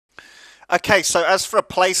Okay, so as for a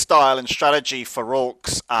play style and strategy for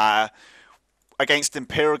orcs against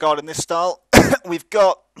Imperial Guard in this style, we've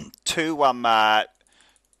got two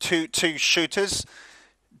two shooters.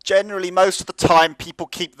 Generally, most of the time, people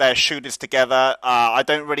keep their shooters together. I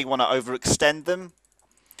don't really want to overextend them.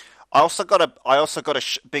 I also got a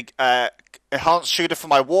big enhanced shooter for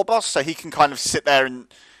my war boss, so he can kind of sit there and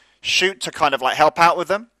shoot to kind of like help out with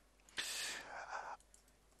them.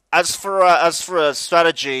 As for a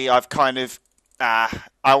strategy, I've kind of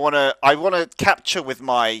I wanna capture with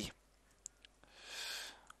my.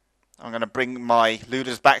 I'm gonna bring my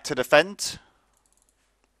looters back to defend.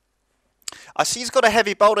 I see he's got a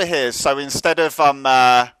heavy boulder here, so instead of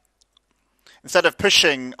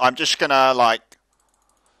pushing, I'm just gonna like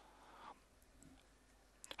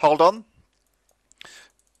hold on.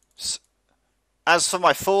 As for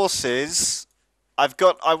my forces, I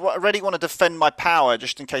already want to defend my power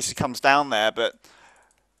just in case he comes down there. But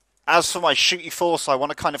as for my shooty force, I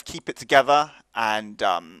want to kind of keep it together and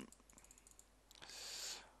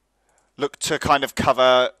look to kind of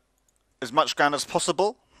cover as much ground as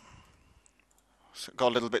possible. So got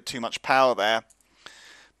a little bit too much power there.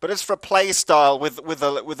 But as for a play style with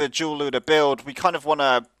a dual looter build, we kind of want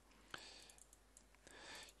to.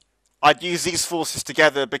 I'd use these forces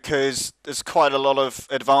together because there's quite a lot of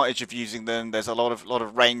advantage of using them. There's a lot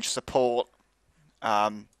of range support.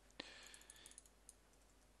 Um,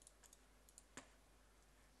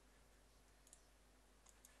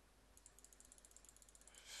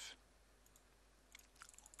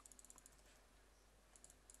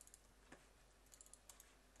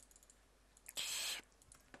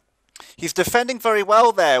 he's defending very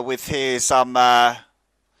well there with his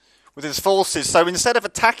forces. So instead of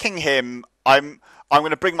attacking him, I'm going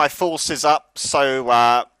to bring my forces up so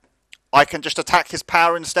I can just attack his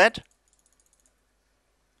power instead.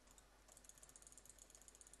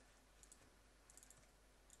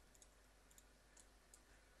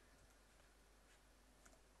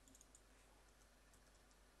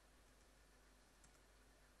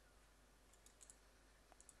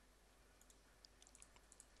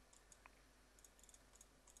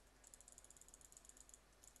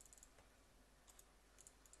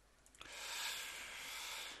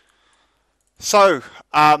 So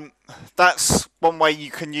that's one way you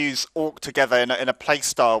can use Orc together in a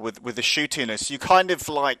playstyle with the shootiness. You kind of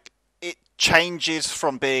like it changes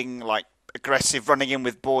from being like aggressive running in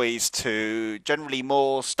with boys to generally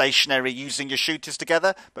more stationary using your shooters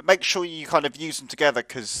together. But make sure you kind of use them together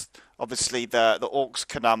because obviously the orcs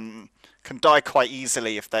can die quite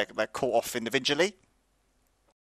easily if they're caught off individually.